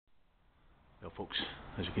Well folks,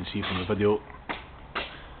 as you can see from the video,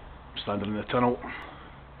 I'm standing in the tunnel,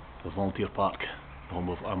 the Volunteer Park, the home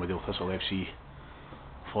of Armadale Thistle FC,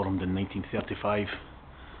 formed in 1935.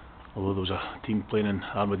 Although there was a team playing in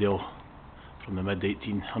Armadale from the mid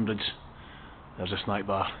 1800s, there's a snack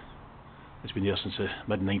bar. It's been there since the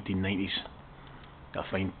mid 1990s. Got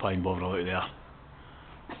a fine pine bovril out there.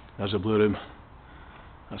 There's the blue room.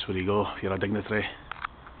 That's where you go if you're a dignitary,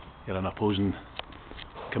 you're an opposing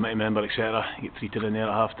committee member, etc. You get treated in there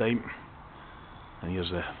at half time. And here's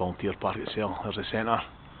the Volunteer Park itself. There's the centre. I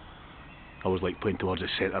always like playing towards the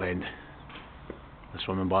centre end. The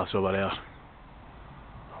swimming baths over there.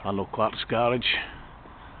 Arnold Clark's garage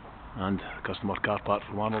and the customer car park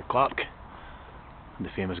from Arnold Clark, and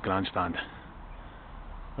the famous grandstand.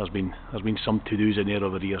 There's been some to-dos in there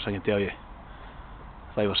over the years, I can tell you.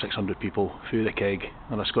 500 or 600 people through the keg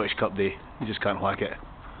on a Scottish Cup day. You just can't whack it.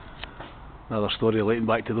 Another story relating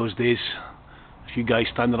back to those days. A few guys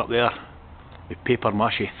standing up there with paper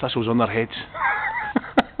mache thistles on their heads.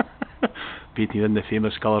 Painting in the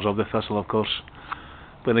famous colours of the thistle, of course.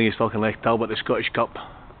 Playing against Talbot, the Scottish Cup.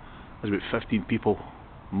 There's about 15 people,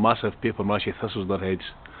 massive paper mache thistles on their heads.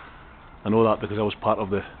 I know that because I was part of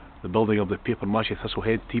the building of the paper mache thistle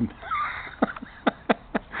head team.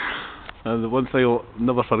 And the one thing I'll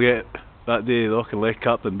never forget, that day the Auchinleck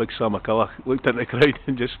captain, Big Sam McCulloch, looked into the crowd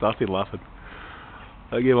and just started laughing.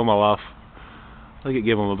 That gave him a laugh. I think it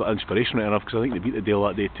gave him a bit of inspiration right enough, because I think they beat the Dale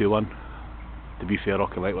that day 2-1. To be fair,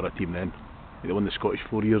 Auchinleck were a team then. They won the Scottish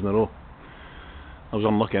 4 years in a row. I was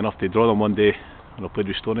unlucky enough to draw them one day when I played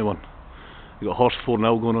with Stoney one. We got horse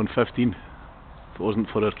 4-0 going on 15. If it wasn't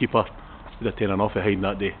for our keeper, we'd have taken off behind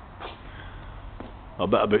that day. A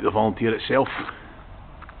bit about the Volunteer itself.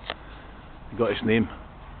 It got its name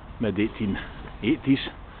mid 1880s,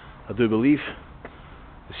 I do believe.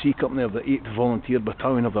 The C Company of the 8th Volunteer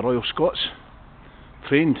Battalion of the Royal Scots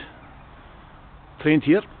trained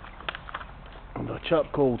here, and a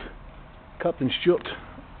chap called Captain Stewart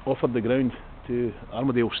offered the ground to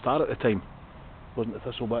Armadale Star at the time. It wasn't the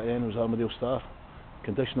Thistle back then, it was Armadale Star,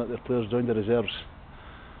 condition that their players joined the reserves,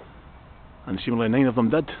 and seemingly 9 of them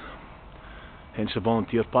did, hence the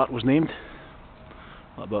Volunteer Park was named.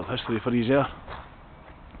 A bit of history for you there.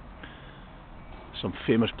 Some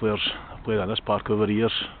famous players have played in this park over the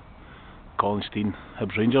years. Colin Steen,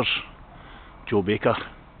 Hibs Rangers. Joe Baker,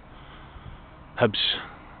 Hibs,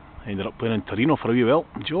 ended up playing in Torino for a wee while.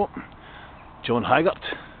 Joe. John Haggart,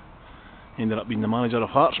 ended up being the manager of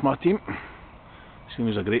Hearts, my team. Seems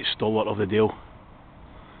he's a great stalwart of the Dale.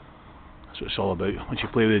 That's what it's all about. Once you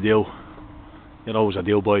play with the Dale, you're always a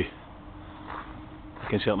Dale boy. I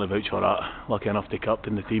can certainly vouch for that. Lucky enough to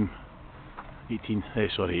captain the team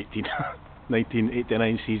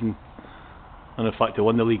 1989 season, and in fact they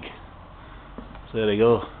won the league. So there you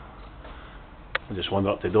go. I just wander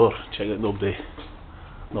up the door, check that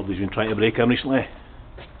nobody's been trying to break in recently.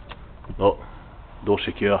 No, door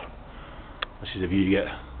secure. This is the view you get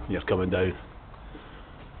when you're coming down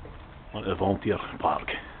onto the Volunteer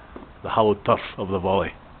Park, the hallowed turf of the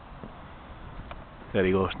Volley. There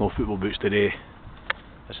you go. It's no football boots today.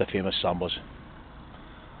 It's the famous Sambas.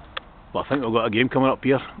 But I think we've got a game coming up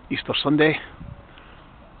here, Easter Sunday.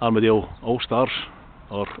 Armadale All-Stars,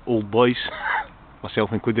 or Old Boys,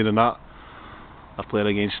 myself included in that, are playing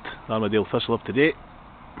against Armadale Thistle of today.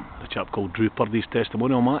 A chap called Drew Purdy's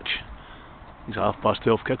testimonial match. It's a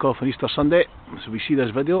 12:30 kick-off on Easter Sunday. So if you see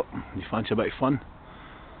this video and you fancy a bit of fun,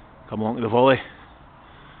 come along to the Volley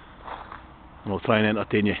and I'll try and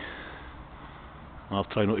entertain you. I'll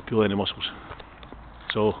try not to pull any muscles.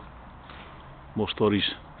 So, more stories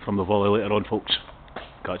from the Volley later on, folks.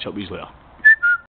 Catch up with you later.